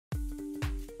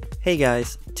Hey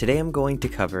guys, today I'm going to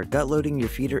cover gut loading your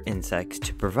feeder insects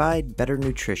to provide better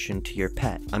nutrition to your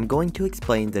pet. I'm going to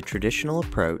explain the traditional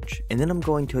approach, and then I'm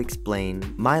going to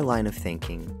explain my line of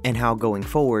thinking, and how going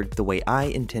forward the way I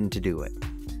intend to do it.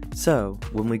 So,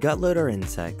 when we gut load our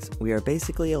insects, we are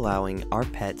basically allowing our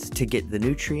pets to get the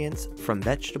nutrients from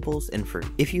vegetables and fruit.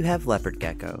 If you have leopard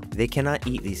gecko, they cannot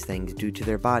eat these things due to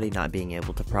their body not being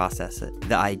able to process it.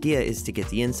 The idea is to get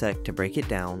the insect to break it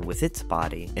down with its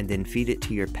body and then feed it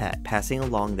to your pet, passing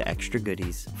along the extra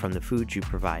goodies from the food you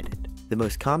provided. The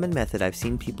most common method I've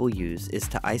seen people use is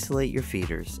to isolate your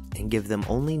feeders and give them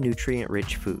only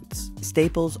nutrient-rich foods.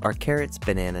 Staples are carrots,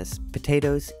 bananas,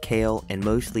 potatoes, kale, and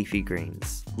most leafy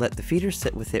greens. Let the feeder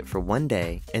sit with it for one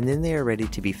day, and then they are ready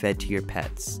to be fed to your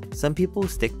pets. Some people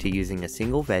stick to using a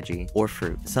single veggie or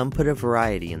fruit. Some put a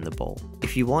variety in the bowl.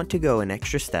 If you want to go an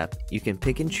extra step, you can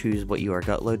pick and choose what you are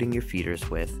gut loading your feeders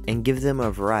with, and give them a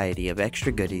variety of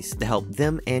extra goodies to help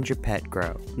them and your pet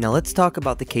grow. Now let's talk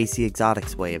about the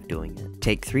TheGizards way of doing it.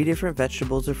 Take 3 different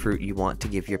vegetables or fruit you want to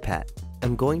give your pet.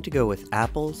 I'm going to go with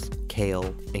apples,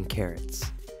 kale, and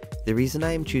carrots. The reason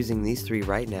I am choosing these 3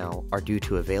 right now are due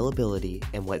to availability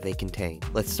and what they contain.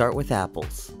 Let's start with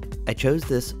apples. I chose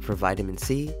this for vitamin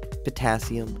C,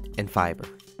 potassium, and fiber.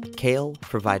 Kale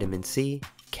for vitamin C,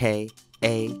 K,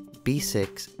 A,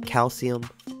 B6, calcium,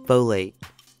 folate,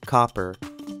 copper.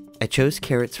 I chose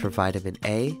carrots for vitamin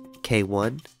A,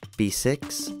 K1,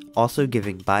 B6, also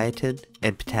giving biotin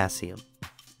and potassium.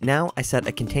 Now I set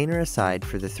a container aside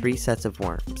for the 3 sets of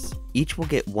worms. Each will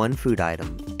get 1 food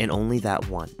item, and only that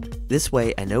one. This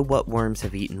way I know what worms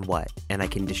have eaten what, and I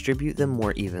can distribute them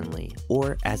more evenly,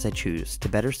 or as I choose, to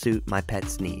better suit my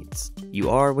pet's needs. You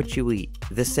are what you eat.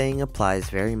 This saying applies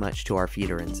very much to our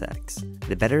feeder insects.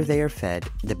 The better they are fed,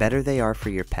 the better they are for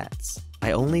your pets.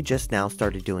 I only just now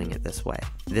started doing it this way.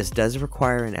 This does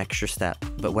require an extra step,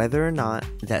 but whether or not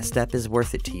that step is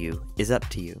worth it to you is up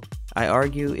to you. I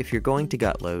argue if you're going to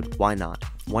gut load, why not?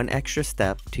 1 extra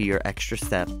step to your extra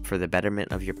step for the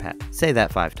betterment of your pet. Say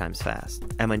that 5 times fast.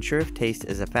 I'm unsure if taste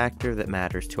is a factor that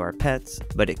matters to our pets,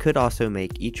 but it could also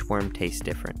make each worm taste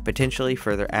different, potentially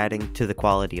further adding to the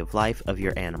quality of life of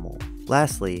your animal.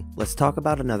 Lastly, let's talk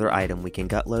about another item we can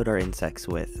gut load our insects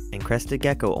with, and crested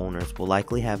gecko owners will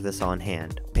likely have this on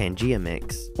hand, Pangea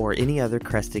mix, or any other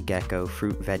crested gecko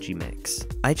fruit veggie mix.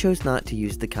 I chose not to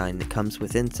use the kind that comes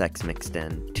with insects mixed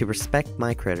in, to respect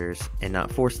my critters and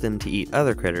not force them to eat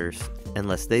other critters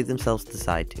unless they themselves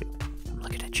decide to. I'm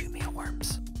looking at you,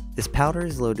 mealworms. This powder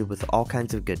is loaded with all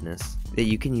kinds of goodness that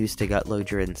you can use to gut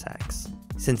load your insects.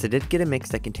 Since I did get a mix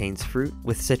that contains fruit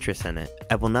with citrus in it,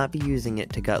 I will not be using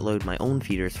it to gut load my own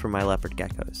feeders for my leopard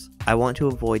geckos. I want to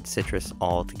avoid citrus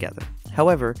altogether.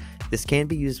 However, this can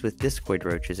be used with Discoid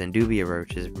roaches and dubia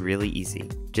roaches really easy.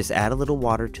 Just add a little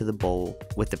water to the bowl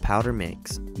with the powder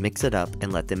mix it up,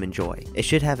 and let them enjoy. It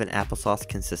should have an applesauce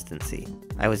consistency.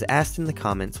 I was asked in the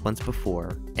comments once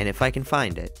before, and if I can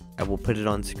find it, I will put it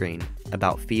on screen,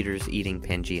 about feeders eating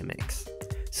Pangea mix.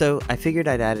 So I figured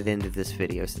I'd add it into this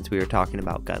video since we were talking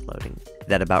about gut loading.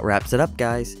 That about wraps it up,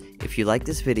 guys. If you like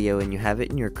this video and you have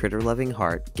it in your critter loving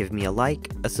heart, give me a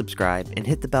like, a subscribe, and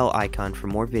hit the bell icon for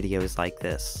more videos like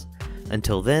this.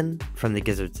 Until then, from the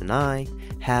Gizzards and I,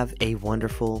 have a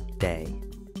wonderful day.